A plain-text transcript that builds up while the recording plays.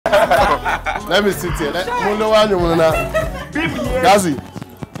Let me sit here. Gazi,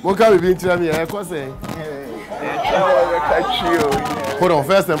 what can we be telling me? Hold on,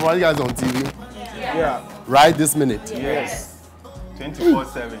 first and all, you guys on TV? Yeah. Right this minute? Yes.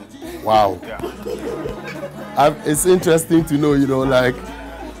 24/7. Wow. Yeah. It's interesting to know, you know, like,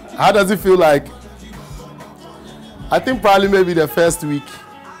 how does it feel like? I think probably maybe the first week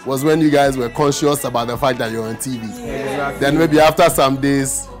was when you guys were conscious about the fact that you're on TV. Exactly. Then maybe after some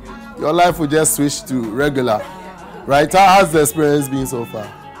days, your life will just switch to regular. Right? How has the experience been so far?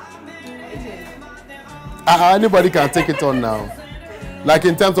 Anybody can take it on now. Like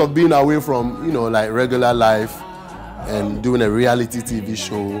in terms of being away from, you know, like regular life and doing a reality TV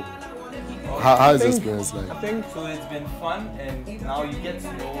show. How is the experience like? I think so. It's been fun, and now you get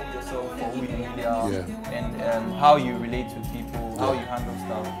to know yourself for who you really are, and how you relate to people, how you handle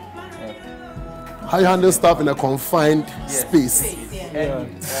stuff. Yeah. How you handle stuff in a confined space. And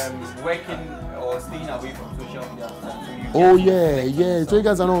working or staying away from social media. So So you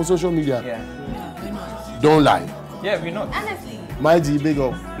guys are not on social media? Yeah. Don't lie. Yeah, we're not. Honestly. My G, big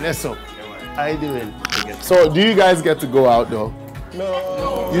up. Bless up. How you doing? So, do you guys get to go out though?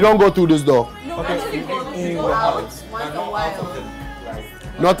 No. You don't go through this door? No, actually go out once in a while.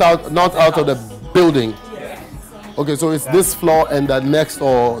 Not out of the building? Yeah. Okay, so it's this floor and the next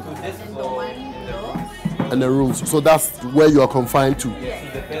or This floor and the rooms. So that's where you are confined to? Yeah,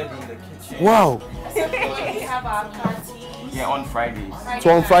 the bedroom, the kitchen. Wow. We have our parties. Yeah, on Fridays.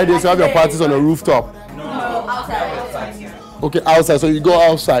 So on Fridays you have your parties on the rooftop? No, outside. Okay, outside. So you go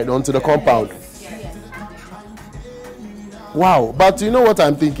outside onto the compound? Wow, but you know what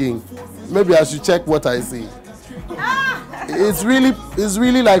I'm thinking? Maybe I should check what I see. It's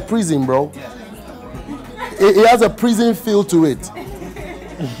really like prison, bro. It has a prison feel to it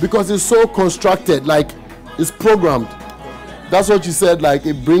because it's so constructed, like it's programmed. That's what you said. Like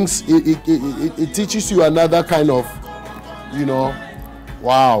it brings, it teaches you another kind of, you know,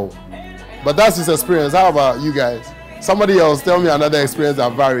 wow. But that's his experience. How about you guys? Somebody else tell me another experience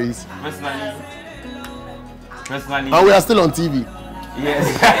that varies. Personally, and we are still on TV.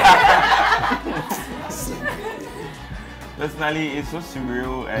 Yes. Personally, it's so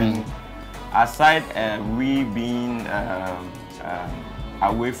surreal, and aside we being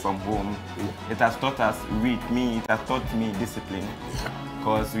away from home, it has taught us, it has taught me discipline,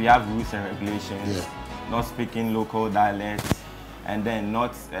 because we have rules and regulations, not speaking local dialects, and then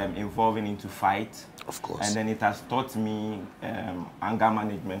not involving into fight. Of course. And then it has taught me anger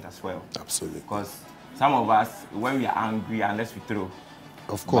management as well. Absolutely. Because some of us, when we are angry, unless we throw.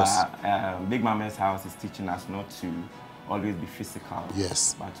 Of course. But Big Mama's house is teaching us not to always be physical.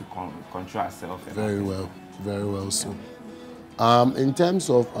 Yes. But to control ourselves. Very well. Very well so. In terms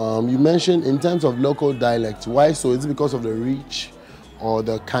of, you mentioned in terms of local dialect, why so? Is it because of the reach or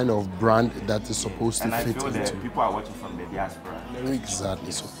the kind of brand that is supposed to fit into? And I feel that people are watching from the diaspora.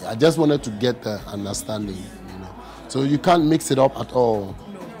 Exactly. So I just wanted to get the understanding, you know. So you can't mix it up at all.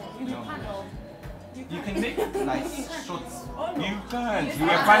 You can make like shots. You can't. We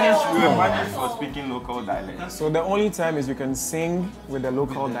were punished for speaking local dialect. So the only time is you can sing with the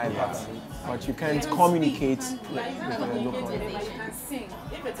local dialect, but you can't communicate with the local dialect.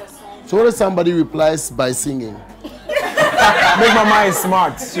 So what if somebody replies by singing? Big Mama is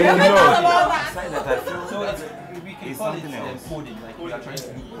smart. She will know. It's something else. Coding, like we are trying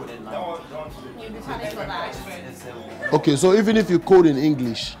to do coded language. You'll be punished for that. Okay, so even if you code in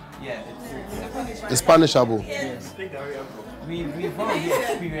English, Yeah, it's punishable. it's we've already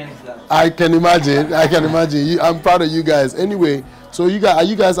experienced that. I can imagine. I'm proud of you guys. Anyway, so are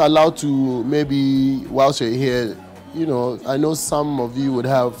you guys allowed to maybe whilst you're here, you know, I know some of you would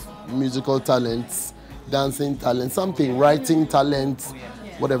have musical talents, dancing talent, something, writing talent,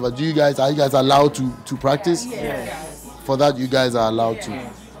 whatever. Are you guys allowed to practice? Yes. For that, you guys are allowed to.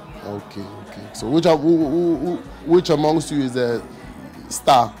 Okay. So which amongst you is a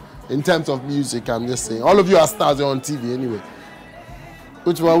star in terms of music? I'm just saying. All of you are stars. You're on TV anyway.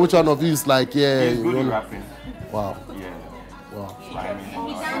 Which one of you is like, yeah? He's good at rapping. Wow. Yeah. Wow. He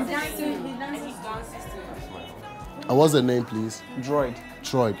dances too. And what's the name, please? Droid.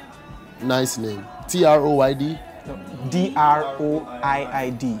 Troyd. Nice name. Troyd? No,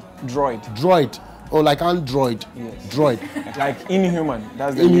 D-R-O-I-I-D. Droid. Droid. Oh, like Android. Yes. Droid. Like inhuman.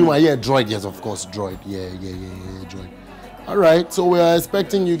 That's the Inhuman, yeah, droid, yes, of course, droid. Yeah, droid. All right, so we are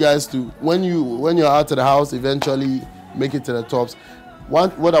expecting you guys to, when you're out of the house, eventually make it to the tops.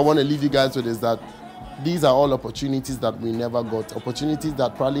 What I want to leave you guys with is that these are all opportunities that we never got, opportunities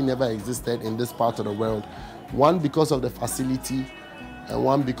that probably never existed in this part of the world. One, because of the facility, and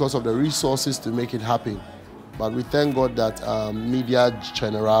one, because of the resources to make it happen. But we thank God that Media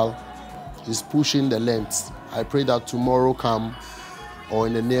General is pushing the lengths. I pray that tomorrow come or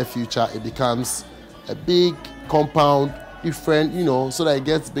in the near future it becomes a big compound, different, so that it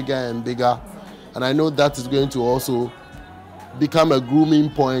gets bigger and bigger. And I know that is going to also become a grooming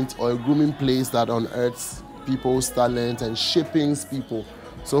point or a grooming place that unearths people's talent and shapings people.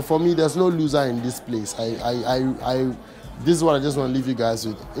 So for me, there's no loser in this place. This is what I just want to leave you guys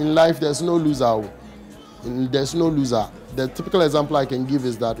with. In life, there's no loser. There's no loser. The typical example I can give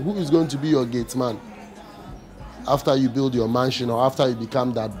is that who is going to be your gate man after you build your mansion or after you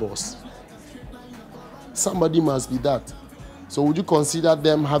become that boss? Somebody must be that. So would you consider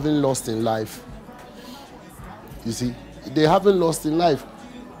them having lost in life? You see, they haven't lost in life.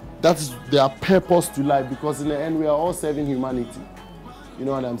 That is their purpose to life, because in the end we are all serving humanity. You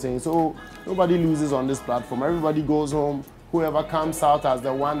know what I'm saying? So nobody loses on this platform. Everybody goes home. Whoever comes out as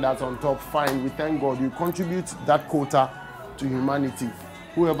the one that's on top, fine. We thank God. You contribute that quota to humanity.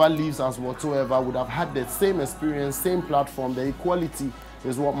 Whoever leaves as whatsoever would have had the same experience, same platform. The equality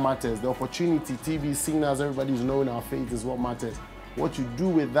is what matters. The opportunity, TV, singers, everybody's knowing our faith is what matters. What you do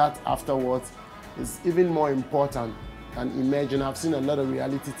with that afterwards is even more important than emerging. I've seen a lot of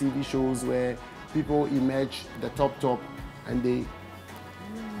reality TV shows where people emerge the top and they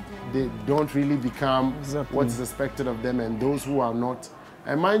don't really become what is expected of them, and those who are not.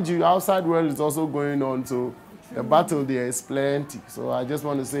 And mind you, outside world is also going on, so the battle there is plenty. So I just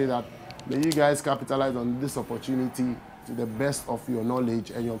want to say that may you guys capitalize on this opportunity to the best of your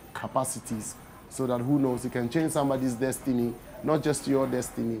knowledge and your capacities, so that who knows, you can change somebody's destiny, not just your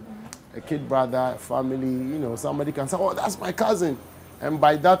destiny. A kid brother, family, somebody can say, oh, that's my cousin. And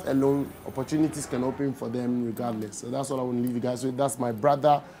by that alone, opportunities can open for them regardless. So that's what I want to leave you guys with. That's my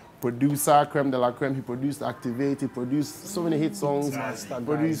brother, producer, Creme de la Creme. He produced Activate. He produced so many hit songs.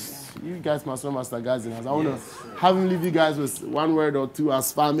 You guys must know Master Guys in us. I want to have him leave you guys with one word or two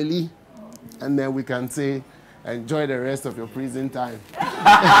as family. And then we can say, enjoy the rest of your prison time.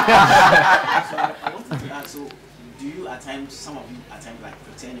 So do you at times, some of you at times like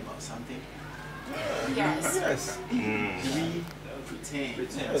pretend about something? Yes. Do we pretend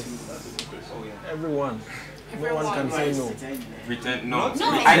to? Oh, yeah. Everyone. No one can say no. Pretend, no.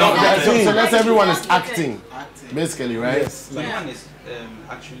 No, I don't pretend. So let's everyone is acting, basically, right? Yes. Someone is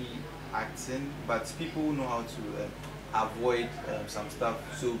actually acting, but people know how to avoid some stuff.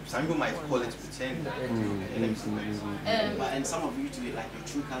 So some people might call it pretend. And some of you do it like your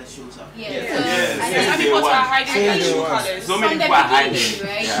true color shows up. And some people are hiding their true colors. So many people are hiding.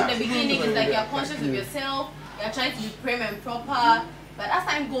 Right? Yeah. In the beginning, it's like you're conscious of yourself. You're trying to be prim and proper. But as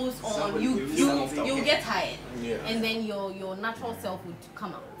time goes on, you get tired, and then your natural self would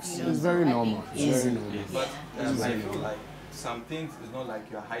come out. It's very normal. It's very normal. But I feel like some things is not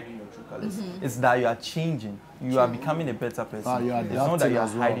like you are hiding your true colors. It's that you are changing. You are becoming a better person. You are it's not that you are adapting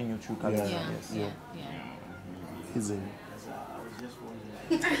as well. hiding your true colors. Easy. I was just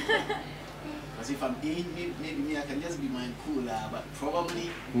wondering. Because if I'm being, maybe me, I can just be my cooler, but probably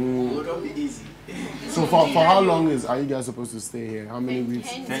it wouldn't be easy. So for how long are you guys supposed to stay here? How many weeks?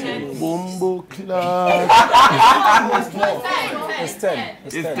 10. Bumbo clock. It's 10.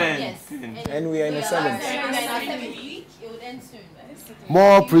 It's 10. Yes. And we are in the 7th. We're in our 7th week. It would end soon.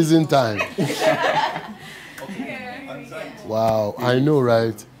 More prison time. Wow, I know,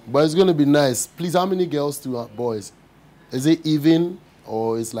 right? But it's going to be nice. Please, how many girls to boys? Is it even,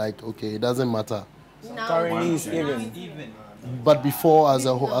 or it's like, okay, it doesn't matter? Currently it's even. But before, as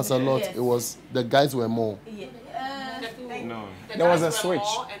a lot, it was, the guys were more. No. There was a switch.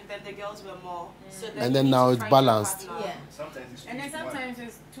 And then the girls were more. So And then now it's balanced. And then sometimes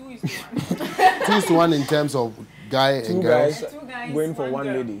it's 2:1. 2:1 in terms of guy and Two girls. guys going for one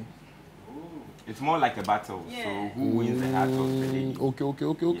girl. lady. It's more like a battle. So who wins the heart of the lady? Okay.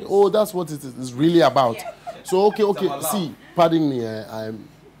 Oh, that's what it is really about. So okay. See, pardon me.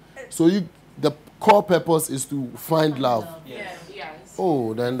 So the core purpose is to find love. Yes.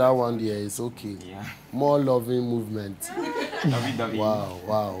 Oh, then that one there is okay. Yeah. More loving movement. WWE.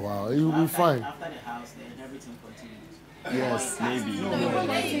 Wow. It will be fine. After the house, then everything continues. Yes. Maybe.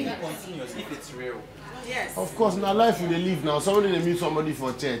 Continuous if it's real. Yes. Of course, now life will they live now. Somebody they meet somebody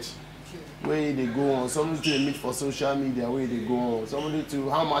for church, where they go on. Somebody they meet for social media, where they go on. Somebody to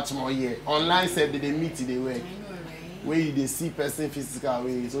how much more year. Online said they meet, they work. Where they see person physical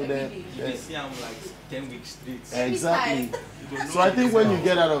way. So then You see I'm like 10 weeks straight. exactly. So I think when you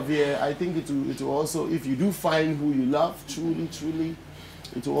get out of here, I think it will also, if you do find who you love truly,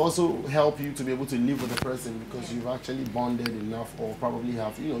 it will also help you to be able to live with the person, because you've actually bonded enough, or probably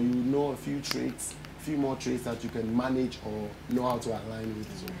have, you know a few more traits that you can manage or know how to align with.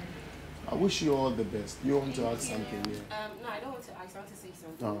 So I wish you all the best. You want to ask something? Yeah. No, I don't want to ask. I want to say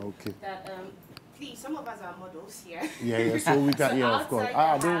something. Oh, okay. That please, some of us are models here. Yeah. So we can. Yeah, of course.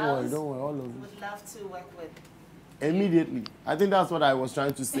 Don't worry. All of you. Would love to work with. Immediately. I think that's what I was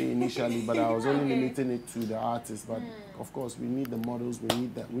trying to say initially, but I was only limiting it to the artists. But of course, we need the models. We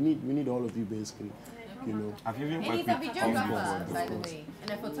need that. We need all of you basically. You know. I've even And he's a videographer, by the way,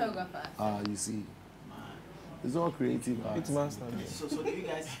 and a photographer. You see. It's all creative art. It's master. So do you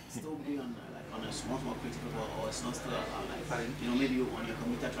guys still be on on a small critical or it's not still like maybe on your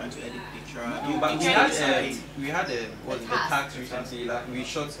computer trying to edit picture? But we had the tax recently. Like we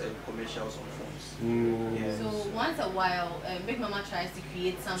shot commercials on phones. Yeah. So once a while, Big Mama tries to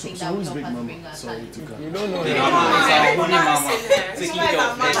create something So that will who's help Big us Mama? bring us Sorry to cut. You don't know The him. mama is our holy mama. Taking care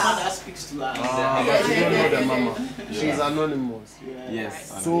of Mama us. that speaks to us. You don't know the mama. She's anonymous.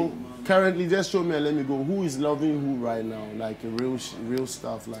 Yes. So currently, just show me and let me go. Who is loving who right now? Like a real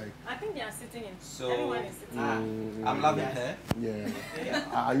stuff. Like. I think they are sitting in. So Everyone is sitting. I'm loving her. Yeah.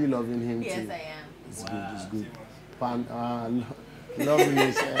 Are you loving him Yes, too? I am. It's good. It's good. Loving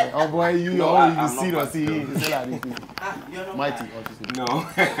is. Oh boy, you No, always I'm see not or see. pastel. You're not Mighty. No.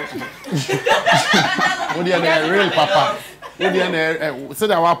 What do you know? Real papa. What do you know? So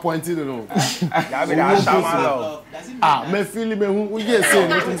that one pointed to know. Yeah, but I shall my love. Me feel me. Who just say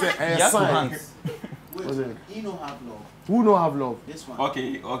nothing? Say sign. Wait, he no have love. Who no have love? This one.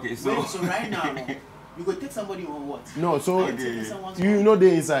 Okay. So. Wait, so right now, you could take somebody on what? No, so you know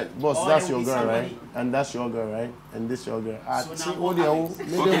the inside, boss. That's your girl, right? And that's your girl, right? And this your girl. So now what do Okay,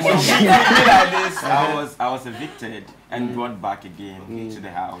 so like this, I was evicted and brought back again to the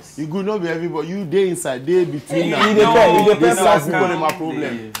house. You could not be everybody. You dey inside, dey between You them. dey They solve plus people them a me.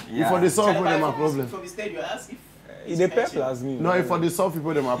 problem. Yeah. Before they solve people them a problem. From the stage, you ask if He dey pay plus me. No, if for the solve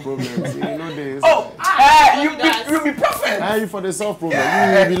people them a problems. You know they. You be perfect. And for the solve problem,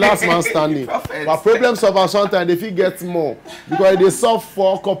 you will be last man standing. Perfect. But problem solver sometimes they fit get more because they solve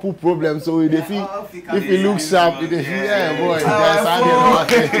 4 couple problems. So if it looks sharp, boy,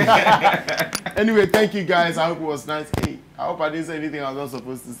 Anyway, thank you guys. I hope it was nice. Hey, I hope I didn't say anything I was not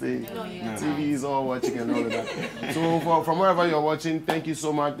supposed to say. TV is all watching and all of that. So from wherever you're watching, thank you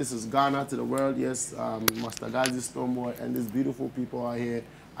so much. This is Ghana to the world. Yes, Master Gazi, Stonebwoy, and these beautiful people are here.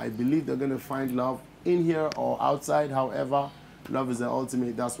 I believe they're going to find love in here or outside. However, love is the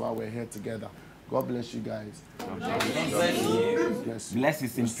ultimate. That's why we're here together. God bless you guys. Bless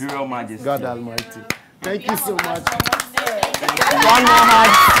His Imperial Majesty. God Almighty. Thank you so much. One more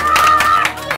hand.